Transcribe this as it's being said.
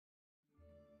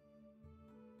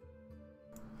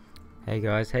Hey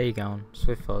guys, how you going?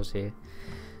 Swiftfiles here,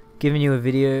 giving you a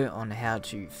video on how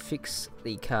to fix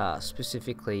the car,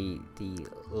 specifically the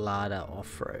Lada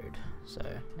off-road. So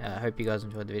I hope you guys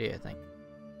enjoyed the video. Thank you.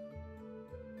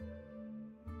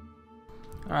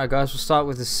 Alright guys, we'll start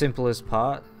with the simplest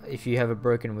part. If you have a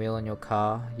broken wheel in your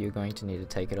car, you're going to need to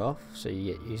take it off. So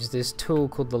you use this tool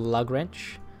called the lug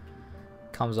wrench.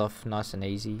 Comes off nice and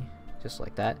easy, just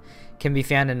like that. Can be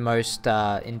found in most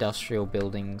industrial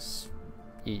buildings.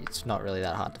 It's not really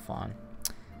that hard to find.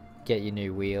 Get your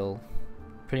new wheel,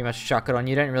 pretty much chuck it on.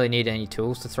 You don't really need any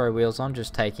tools to throw wheels on,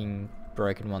 just taking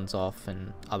broken ones off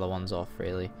and other ones off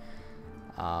really.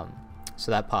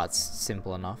 So that part's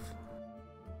simple enough.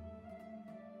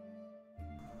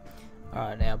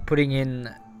 Alright, now putting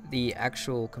in the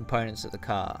actual components of the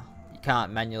car. You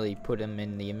can't manually put them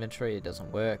in the inventory, it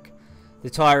doesn't work. The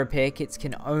tyre repair kits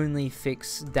can only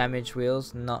fix damaged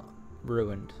wheels, not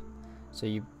ruined. So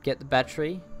you get the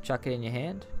battery, chuck it in your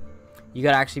hand. You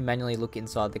gotta actually manually look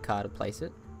inside the car to place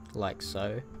it, like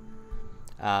so.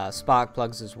 Spark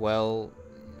plugs as well,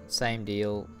 same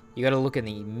deal. You gotta look in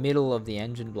the middle of the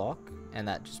engine block, and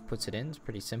that just puts it in. It's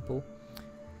pretty simple.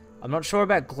 I'm not sure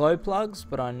about glow plugs,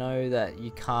 but I know that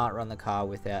you can't run the car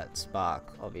without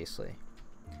spark, obviously.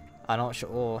 I'm not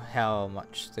sure how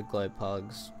much the glow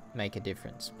plugs make a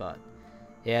difference, but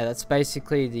yeah, that's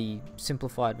basically the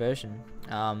simplified version.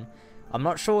 I'm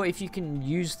not sure if you can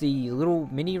use the little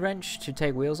mini wrench to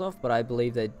take wheels off, but I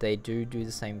believe that they do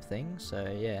the same thing. So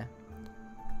yeah,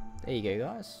 there you go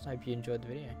guys, hope you enjoyed the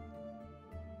video.